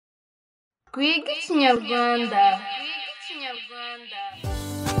Twiga Ikinyarwanda.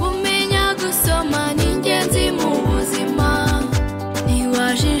 Kumenya gusoma ni ingenzi mu buzima.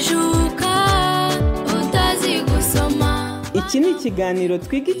 Ntiwajijuka utazi gusoma. Iki ni ikiganiro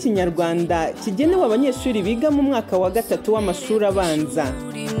Twiga Ikinyarwanda kigenewe abanyeshuri biga mu mwaka wa gatatu w'amashuri abanza.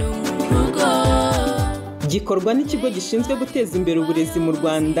 Gikorwa n'ikigo gishinzwe guteza imbere uburezi mu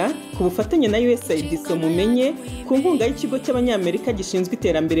Rwanda ku bufatanye na USAID Soma Umenye ku nkunga y'ikigo cy'abanyamerika gishinzwe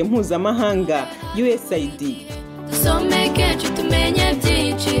iterambere mpuzamahanga USAID. Dusomeke tumenye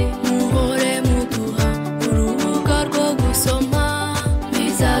byinshi, muhore muduha urubuga rwo gusoma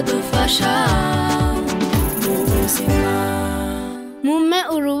bizadufasha mu buzima. Mume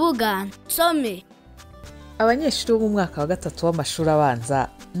urubuga nsome. Abanyeshuri bo mu mwaka wa gatatu w'amashuri abanza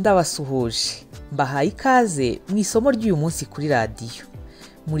ndabasuhuje. Mbahaye ikaze mu isomo ry'uyu munsi kuri radiyo.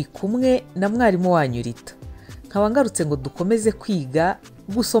 Muri kumwe na mwarimu wanyu Rita. Nkaba ngarutse ngo dukomeze kwiga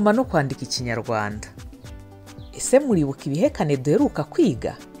gusoma no kwandika Ikinyarwanda. Ese muribuka ibihekane duheruka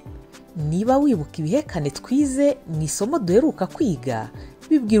kwiga? Niba wibuka ibihekane twize mu isomo duheruka kwiga,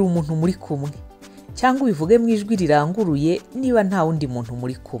 bibwira umuntu muri kumwe. Cyangwa ubivuge mu ijwi riranguruye niba nta wundi muntu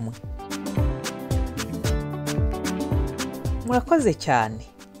muri kumwe. Murakoze cyane.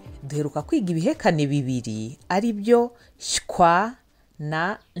 Duheruka kwiga ibihekane bibiri ari byo shwa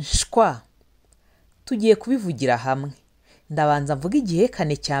na nshwa. Tugiye kubivugira hamwe. Ndabanza mvuga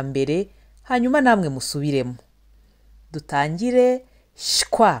igihekane cya mbere hanyuma namwe musubiremo. Dutangire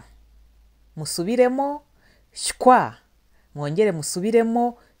shwa. Musubiremo shwa. Mwongere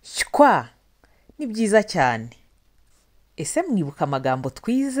musubiremo shwa. Ni byiza cyane. Ese mwibuka amagambo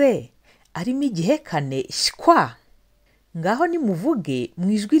twize arimo igihekane shwa? Ngaho nimuvuge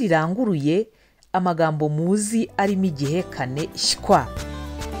mu ijwi riranguruye amagambo muzi arimo igihekane shwa.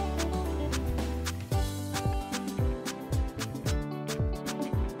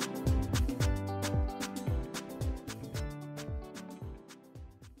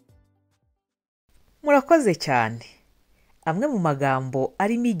 Murakoze cyane. Amwe mu magambo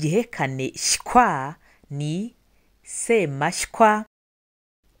arimo igihekane shwa ni semashywa,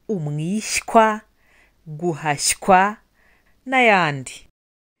 umwishywa, guhashywa n'ayandi.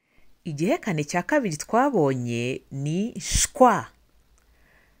 Igihekane cya kabiri twabonye ni shwa.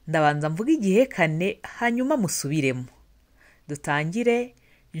 Ndabanza mvuga igihekane hanyuma musubiremo. Dutangire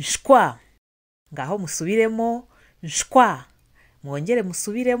shwa. Ngaho musubiremo shwa. Mwongere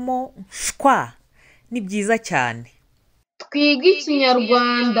musubiremo shwa. Ni byiza cyane. Twiga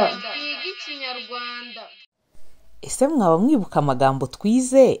Ikinyarwanda. Ese mwaba mwibuka amagambo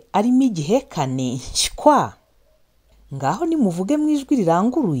twize arimo igihekane shwa? Ngaho nimuvuge mu ijwi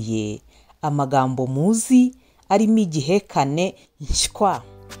riranguruye amagambo muzi arimo igihekane shwa.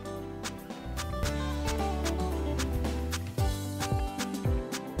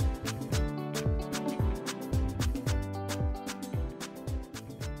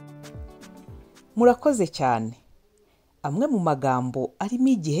 Murakoze cyane. Amwe mu magambo arimo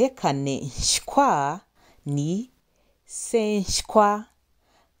igihekane shwa ni senshwa,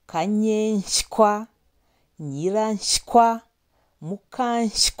 kanyenshwa, nyiranshwa,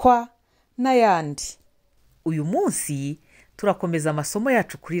 mukanshwa n'ayandi. Uyu munsi turakomeza amasomo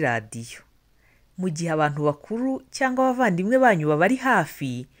yacu kuri radiyo. Mu gihe abantu bakuru cyangwa abavandimwe banyu babari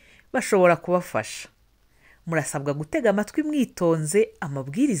hafi bashobora kubafasha. Murasabwa gutega amatwi mwitonze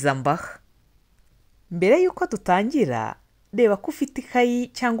amabwiriza mbaha. Mbere y'uko dutangira, reba ko ufite ikayi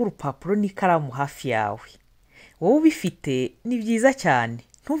cyangwa urupapuro n'ikaramu hafi yawe. Wowe ubifite ni byiza cyane.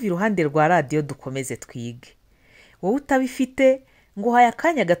 Ntuve iruhande rwa radiyo dukomeze twige. Wowe utabifite ngo haye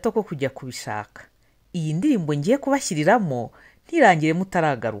akanya gato ko kujya kubishaka. Iyi ndirimbo ngiye kubashyiriramo ntirangire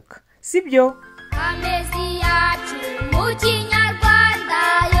mutaragaruka. Sibyo? Amezi yacu mu Kinyarwanda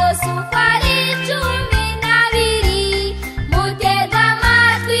yose uko ari 12. Mutega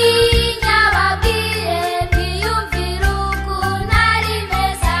amatwi nyababwire mwiyumvire ukuntu ari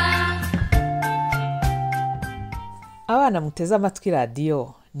meza. Abana muteze amatwi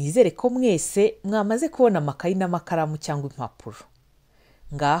radiyo, nizere ko mwese mwamaze kubona amakayi n'amakaramu cyangwa impapuro.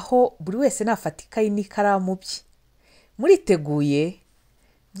 Ngaho buri wese nafata ikayi n'ikaramu bye. Muriteguye?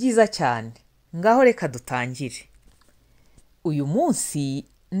 Byiza cyane. Ngaho reka dutangire. Uyu munsi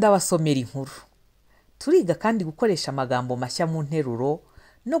ndabasomera inkuru. Turiga kandi gukoresha amagambo mashya mu nteruro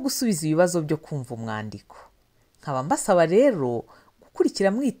no gusubiza ibibazo byo kumva umwandiko. Nkaba mbasaba rero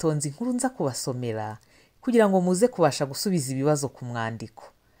gukurikira mwitonze inkuru nza kubasomera kugira ngo muze kubasha gusubiza ibibazo ku mwandiko.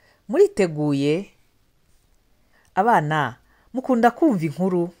 Muriteguye? Abana, mukunda kumva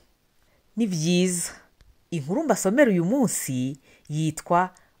inkuru? Ni byiza. Inkuru mbasomera uyu munsi yitwa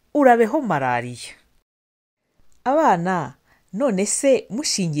Urabeho Maraliya. Abana, none se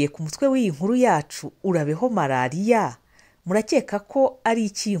mushingiye ku mutwe w'iyi nkuru yacu urabeho malariya, murakeka ko ari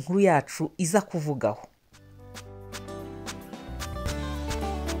iki iyi nkuru yacu iza kuvugaho?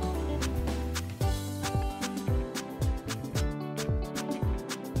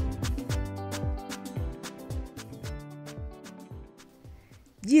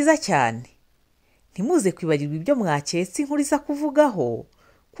 Byiza cyane, ntimuze kwibagirwa ibyo mwaketse inkuru iza kuvugaho,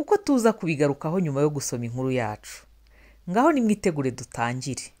 kuko tuza kubigarukaho nyuma yo gusoma inkuru yacu. Ngaho nimwitegure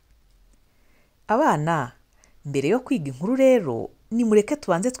dutangire. Abana, mbere yo kwiga inkuru rero, nimureke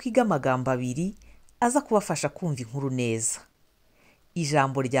tubanze twige amagambo abiri aza kubafasha kumva inkuru neza.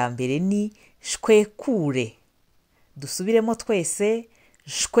 Ijambo rya mbere ni shwekure. Dusubiremo twese,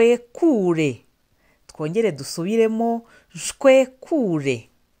 shwekure. Twongere dusubiremo, shwekure.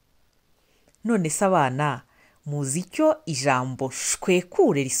 None se abana, muzi icyo ijambo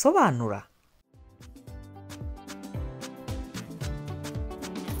shwekure risobanura?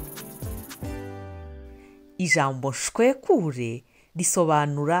 Ijambo shwekure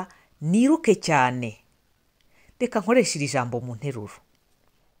risobanura niruke cyane. Reka nkoreshe iri jambo mu nteruro.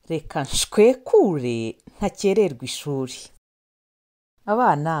 Reka shwekure ntakererwa ishuri.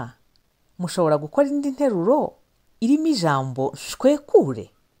 Abana, mushobora gukora indi nteruro irimo ijambo shwekure?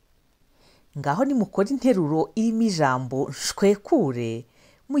 Ngaho nimukora interuro irimo ijambo shwekure,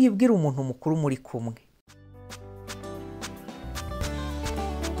 muyibwire umuntu mukuru muri kumwe.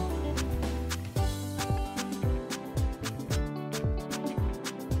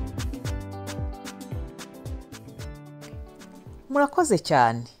 Murakoze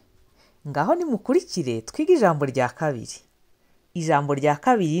cyane. Ngaho nimukurikire twige ijambo rya kabiri. Ijambo rya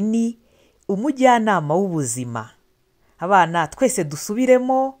kabiri ni umujyanama w'ubuzima. Abana, twese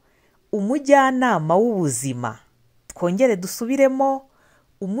dusubiremo umujyanama w'ubuzima. Twongere dusubiremo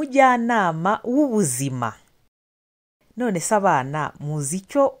umujyanama w'ubuzima. None se abana, muzi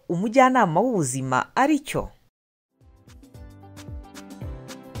icyo umujyanama w'ubuzima ari cyo?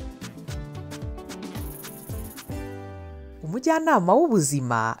 Umujyanama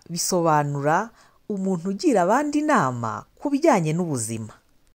w'ubuzima bisobanura umuntu ugira abandi inama ku bijyanye n'ubuzima.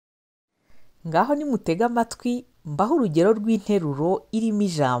 Ngaho nimutega amatwi mbaho urugero rw'interuro irimo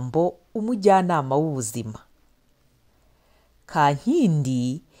ijambo umujyanama w'ubuzima. Kankindi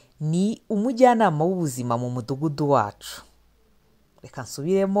ni umujyanama w'ubuzima mu mudugudu wacu. Reka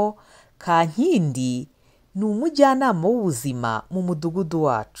nsubiremo, Kankindi ni umujyanama w'ubuzima mu mudugudu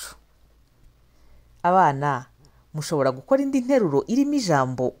wacu. Abana, mushobora gukora indi nteruro irimo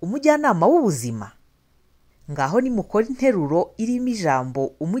ijambo umujyanama w'ubuzima? Ngaho nimukora interuro irimo ijambo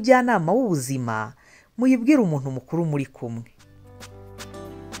umujyanama w'ubuzima, muyibwire umuntu mukuru muri kumwe.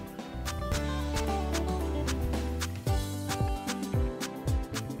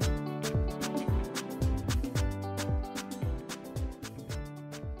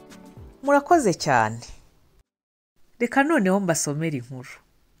 Murakoze cyane. Reka noneho mbasomere inkuru.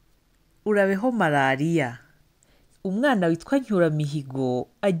 Urabeho malariya. Umwana witwa Nkuramihigo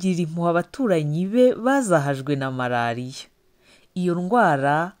agirira impuhwe abaturanyi be bazahajwe na malariya. Iyo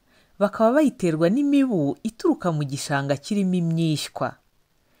ndwara bakaba bayiterwa n'imibu ituruka mu gishanga kirimo imyishywa.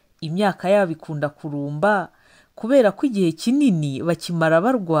 Imyaka yabo ikunda kurumba kubera ko igihe kinini bakimara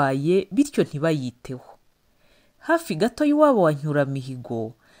barwaye, bityo ntibayiteho. Hafi gato y'iwabo wa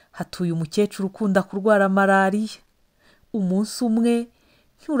Nkuramihigo hatuye umukecuru ukunda kurwara malariya. Umunsi umwe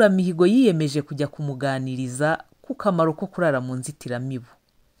Nkuramihigo yiyemeje kujya kumuganiriza ku kamaro ko kurara mu nzitiramibu.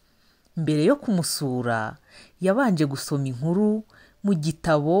 Mbere yo kumusura, yabanje gusoma inkuru mu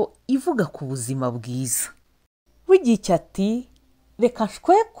gitabo ivuga ku buzima bwiza. Bugiye ati, reka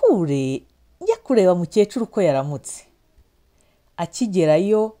nshwekure njya kureba mukecuru uko yaramutse.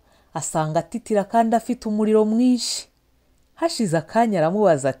 Akigerayo asanga atitira kandi afite umuriro mwinshi. Hashize akanya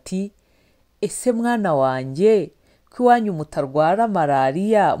aramubaza ati, ese mwana wanjye, ko iwanyu mutarwara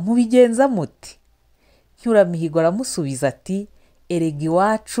malariya mubigenza muti? Nkuramihigo aramusubiza ati, erega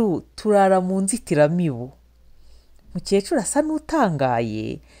iwacu turara mu nzitiramibu. Mukecuru asa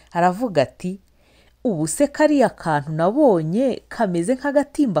n'utangaye, aravuga ati, ubu se kariya kantu nabonye kameze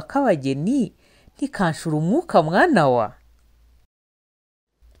nk'agatimba k'abageni ntikanshura umwuka mwana wa?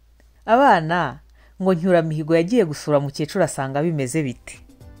 Abana, ngo Nkuramihigo yagiye gusura mukecuru asanga bimeze bite?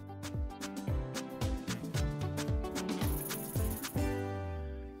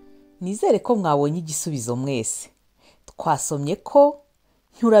 Nizere ko mwabonye igisubizo mwese. Twasomye ko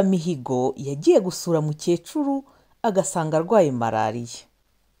Nkuramihigo yagiye gusura mukecuru agasanga arwaye malariya.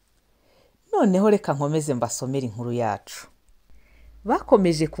 Noneho reka nkomeze mbasomere inkuru yacu.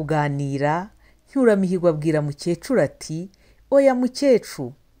 Bakomeje kuganira, Nkuramihigo abwira mukecuru ati, oya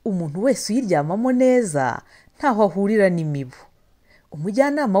mukecuru, umuntu wese uyiryamamo neza ntaho ahurira n'imibu.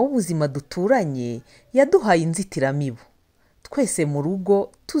 Umujyanama w'ubuzima duturanye yaduhaye inzitiramibu, twese mu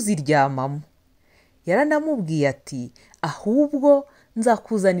rugo tuziryamamo. Yaranamubwiye ati ahubwo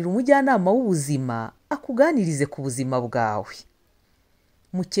nzakuzanira umujyanama w'ubuzima akuganirize ku buzima bwawe.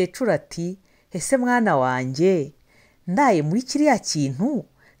 Mukecuru ati ese mwana wanjye, ndaye muri kiriya kintu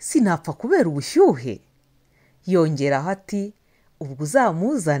sinapfa kubera ubushyuhe. Yongeraho ati ubwo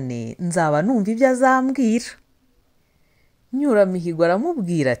uzamuzane nzaba numva ibyo azambwira. Nyuramihigo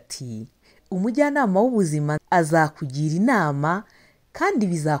aramubwira ati umujyanama w'ubuzima azakugira inama kandi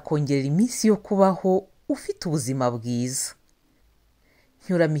bizakongerera iminsi yo kubaho ufite ubuzima bwiza.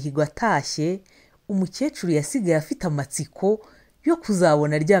 Nyuramihigo atashye, umukecuru yasigaye afite amatsiko yo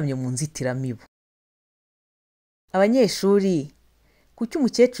kuzabona aryamye mu nzitiramibu. Abanyeshuri, kuki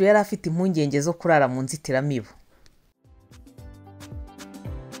umukecuru yari afite impungenge zo kurara mu nzitiramibu?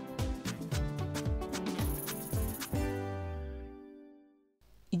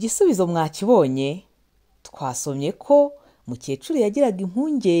 Igisubizo mwakibonye. Twasomye ko mukecuru yagiraga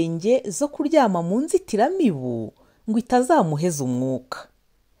impungenge zo kuryama mu nzitiramibu ngo itazamuheza umwuka.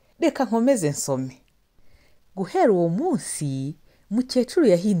 Reka nkomeze nsome. Guhera uwo munsi, mukecuru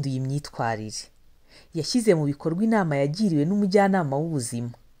yahinduye imyitwarire. Yashyize mu bikorwa inama yagiriwe n'umujyanama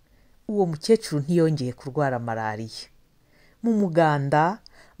w'ubuzima. Uwo mukecuru ntiyongeye kurwara malariya. Mu muganda,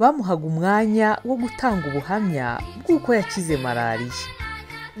 bamuhaga umwanya wo gutanga ubuhamya bw'uko yakize malariya.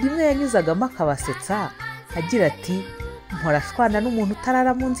 Rimwe yanyuzagamo akabasetsa agira ati mporashwana n'umuntu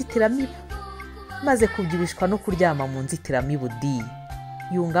utarara mu nzitiramibu, maze kubyibishwa no kuryama mu nzitiramibu di.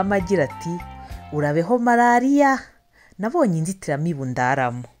 Yungamo agira ati urabeho malariya, nabonye inzitiramibu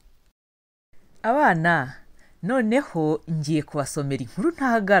ndaramo. Abana, noneho ngiye kubasomera inkuru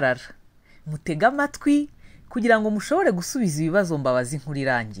ntahagarara. Mutege amatwi kugira ngo mushobore gusubiza ibibazo mbabaza inkuru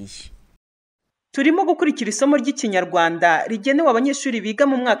irangiye. Turimo gukurikira isomo ry'Ikinyarwanda rigenewe abanyeshuri biga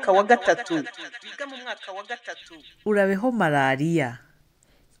mu mwaka wa gatatu. Urabeho malariya.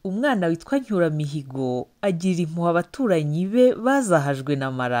 Umwana witwa Nyuramihigo agirira impuhwe abaturanyi be bazahajwe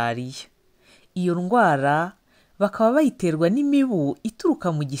na malariya. Iyo ndwara bakaba bayiterwa n'imibu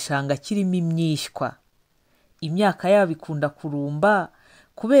ituruka mu gishanga kirimo imyishywa. Imyaka yabo ikunda kurumba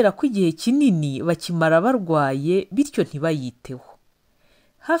kubera ko igihe kinini bakimara barwaye bityo ntibayiteho.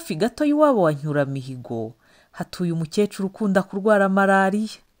 Hafi gato y'iwabo wa Nyuramihigo hatuye umukecuru ukunda kurwara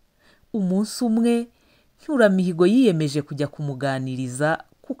malariya. Umunsi umwe Nyuramihigo yiyemeje kujya kumuganiriza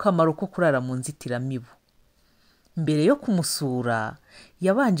ku kamaro ko kurara mu nzitiramibu. Mbere yo kumusura,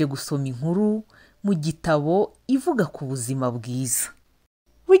 yabanje gusoma inkuru mu gitabo ivuga ku buzima bwiza.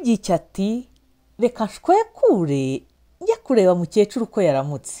 Bugiye ati reka nshwekure njya kureba mukecuru uko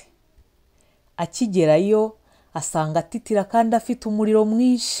yaramutse. Akigerayo asanga atitira kandi afite umuriro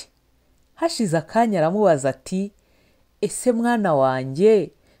mwinshi. Hashize akanya aramubaza ati ese mwana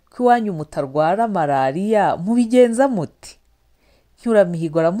wanjye, ko iwanyu mutarwara malariya mubigenza muti?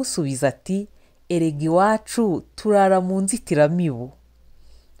 Nyuramihigo aramusubiza ati erega iwacu turara mu nzitiramibu.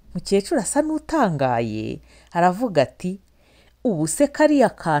 Mukecuru asa n'utangaye aravuga ati ubu se kariya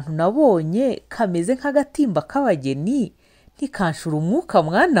kantu nabonye kameze nk'agatimba k'abageni ntikanshura umwuka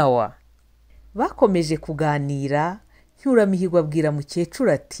mwana wa? Bakomeje kuganira. Nyuramihigo abwira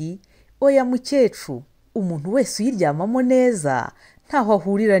mukecuru ati oya mukecuru, umuntu wese uyiryamamo neza ntaho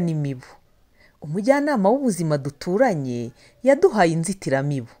ahurira n'imibu. Umujyanama w'ubuzima duturanye yaduhaye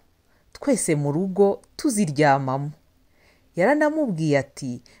inzitiramibu, twese mu rugo tuziryamamo. Yaranamubwiye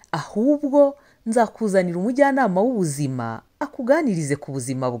ati ahubwo nzakuzanira umujyanama w'ubuzima akuganirize ku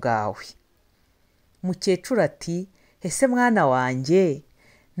buzima bwawe. Mukecuru ati ese mwana wanjye,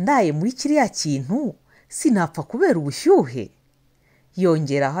 ndaye muri kiriya kintu sinapfa kubera ubushyuhe.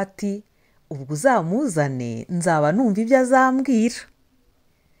 Yongeraho ati ubwo uzamuzane nzaba numva ibyo azambwira.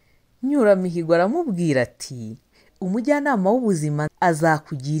 Nyuramihigo aramubwira ati umujyanama w'ubuzima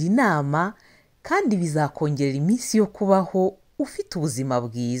azakugira inama kandi bizakongerera iminsi yo kubaho ufite ubuzima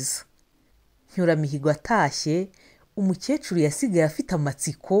bwiza. Nyuramihigo atashye, umukecuru yasigaye afite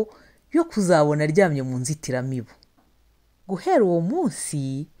amatsiko yo kuzabona aryamye mu nzitiramibu. Guhera uwo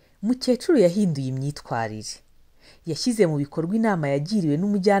munsi, mukecuru yahinduye imyitwarire. Yashyize mu bikorwa inama yagiriwe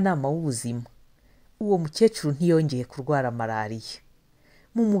n'umujyanama w'ubuzima. Uwo mukecuru ntiyongeye kurwara malariya.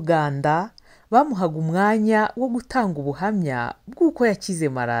 Mu muganda, bamuhaga umwanya wo gutanga ubuhamya bw'uko yakize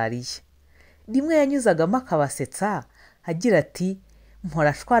malariya. Rimwe yanyuzagamo akabasetsa agira ati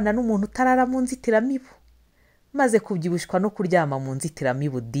mporashwana n'umuntu utarara mu nzitiramibu, maze kubyibishwa no kuryama mu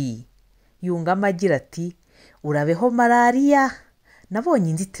nzitiramibu di. Yungamo agira ati urabeho malariya, nabonye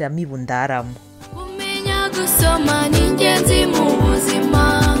inzitiramibu ndaramo. Kumenya gusoma ni ingenzi mu buzima.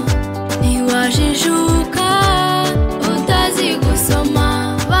 urajijuka utazi gusoma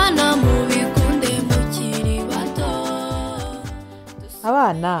bana mubikunde mukiri bato.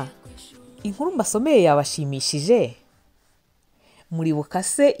 Abana, inkuru mbasomeye yabashimishije? Muribuka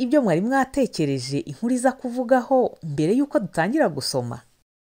se ibyo mwari mwatekereje inkuru iza kuvugaho mbere y'uko dutangira gusoma?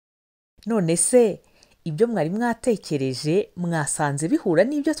 None se ibyo mwari mwatekereje mwasanze bihura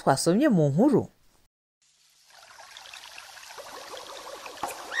n'ibyo twasomye mu nkuru?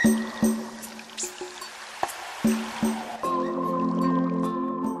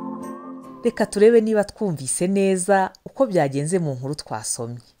 Reka turebe niba twumvise neza uko byagenze mu nkuru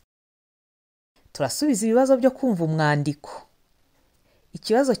twasomye. Turasubiza ibibazo byo kumva umwandiko.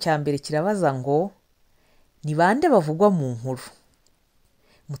 Ikibazo cya mbere kirabaza ngo ni bande bavugwa mu nkuru?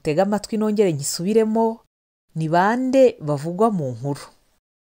 Mutega amatwi nongere nkisubiremo, ni bande bavugwa mu nkuru?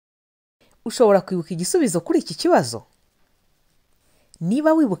 Ushobora kwibuka igisubizo kuri iki kibazo? Niba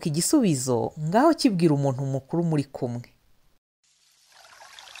wibuka igisubizo, ngaho kibwira umuntu mukuru muri kumwe.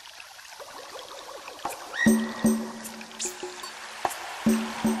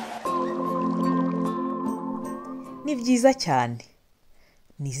 Ni byiza cyane.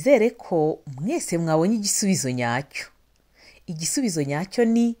 Nizere ko mwese mwabonye igisubizo nyacyo. Igisubizo nyacyo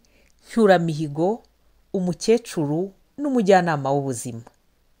ni ncyuramihigo, umukecuru n'umujyanama w'ubuzima.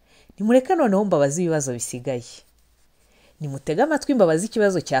 Nimureke noneho mbabaze ibibazo bisigaye. Nimutega amatwi mbabaze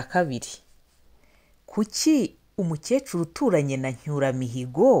ikibazo cya kabiri. Kuki umukecuru uturanye na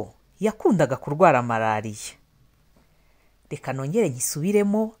ncyuramihigo yakundaga kurwara malariya? Reka nongere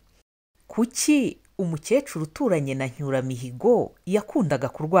nkisubiremo. Kuki umukecuru uturanye na ncyuramihigo yakundaga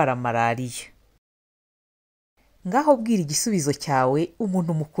kurwara malariya? Ngaho bwira igisubizo cyawe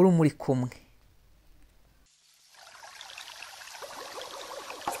umuntu mukuru muri kumwe.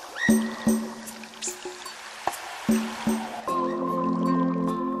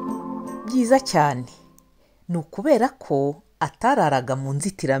 Byiza cyane. Ni ukubera ko atararaga mu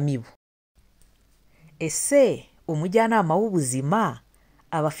nzitiramibu. Ese umujyanama w'ubuzima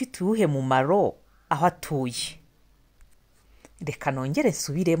aba afite uwuhe mumaro aho atuye? Reka nongere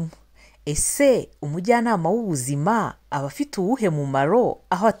nsubiremo. Ese umujyanama w'ubuzima aba afite uwuhe mumaro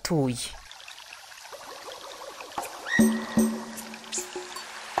aho atuye?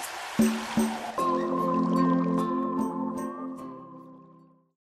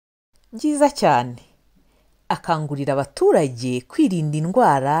 Byiza cyane. Akangurira abaturage kwirinda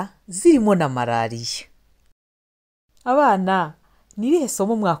indwara zirimo na malariya. Abana, ni irihe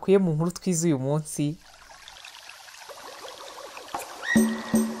somo mwakuye mu nkuru twize uyu munsi?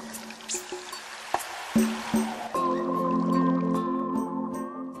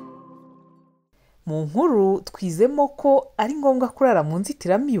 Mu nkuru twizemo ko ari ngombwa kurara mu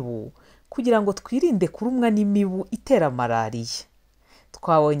nzitiramibu kugira ngo twirinde kurumwa n'imibu itera malariya.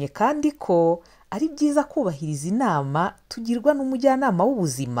 Twabonye kandi ko ari byiza kubahiriza inama tugirwa n'umujyanama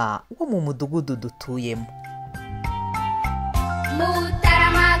w'ubuzima wo mu mudugudu dutuyemo.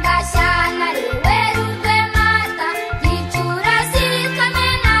 Mutarama Gashyantare Werurwe Mata Gicurasi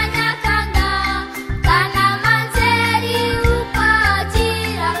Kamena Nyakanga Kanama Nzeri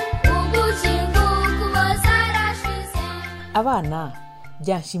Ukwakira Ugushyingo Ukuboza arashize. Abana,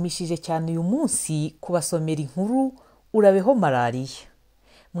 byanshimishije cyane uyu munsi kubasomera inkuru urabeho malariya.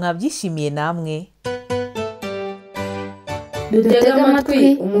 Mwabyishimiye namwe? Dutega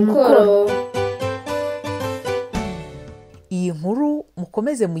amatwi umukoro. Iyi nkuru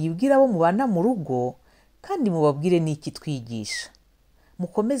mukomeze muyibwire abo mubana mu rugo kandi mubabwire n'iki twigisha.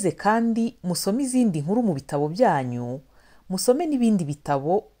 Mukomeze kandi musome izindi nkuru mu bitabo byanyu, musome n'ibindi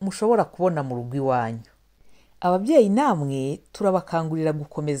bitabo mushobora kubona mu rugo iwanyu. Ababyeyi namwe turabakangurira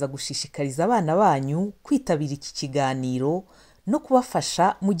gukomeza gushishikariza abana banyu kwitabira iki kiganiro no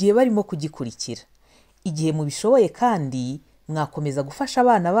kubafasha mu gihe barimo kugikurikira. Igihe mubishoboye kandi mwakomeza gufasha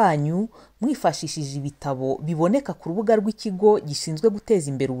abana banyu mwifashishije ibitabo biboneka ku rubuga rw'ikigo gishinzwe guteza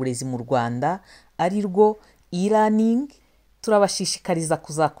imbere uburezi mu Rwanda ari rwo e-learning. Turabashishikariza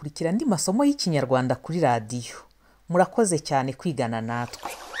kuzakurikira andi masomo y'Ikinyarwanda kuri radiyo. Murakoze cyane kwigana natwe.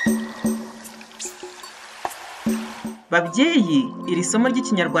 Babyeyi, iri somo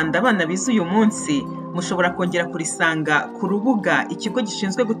ry'Ikinyarwanda abana bize uyu munsi mushobora kongera kurisanga ku rubuga ikigo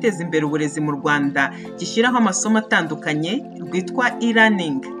gishinzwe guteza imbere uburezi mu Rwanda gishyiraho amasomo atandukanye rwitwa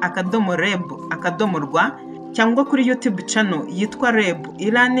e-learning.reb.rw cyangwa kuri YouTube channel yitwa REB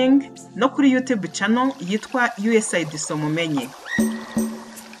e-learning no kuri YouTube channel yitwa USAID Soma Umenye.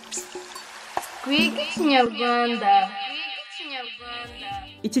 Kwiga Ikinyarwanda.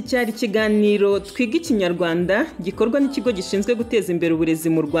 Iki cyari kiganiro twiga Ikinyarwanda gikorwa n'ikigo gishinzwe guteza imbere uburezi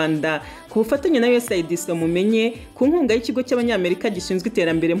mu Rwanda ku bufatanye na USAID Soma Umenye ku nkunga y'ikigo cy'abanyamerika gishinzwe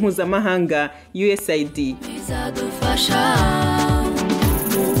iterambere mpuzamahanga USAID. bizadufasha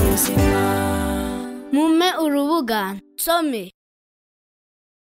mu buzima. Mume urubuga nsome.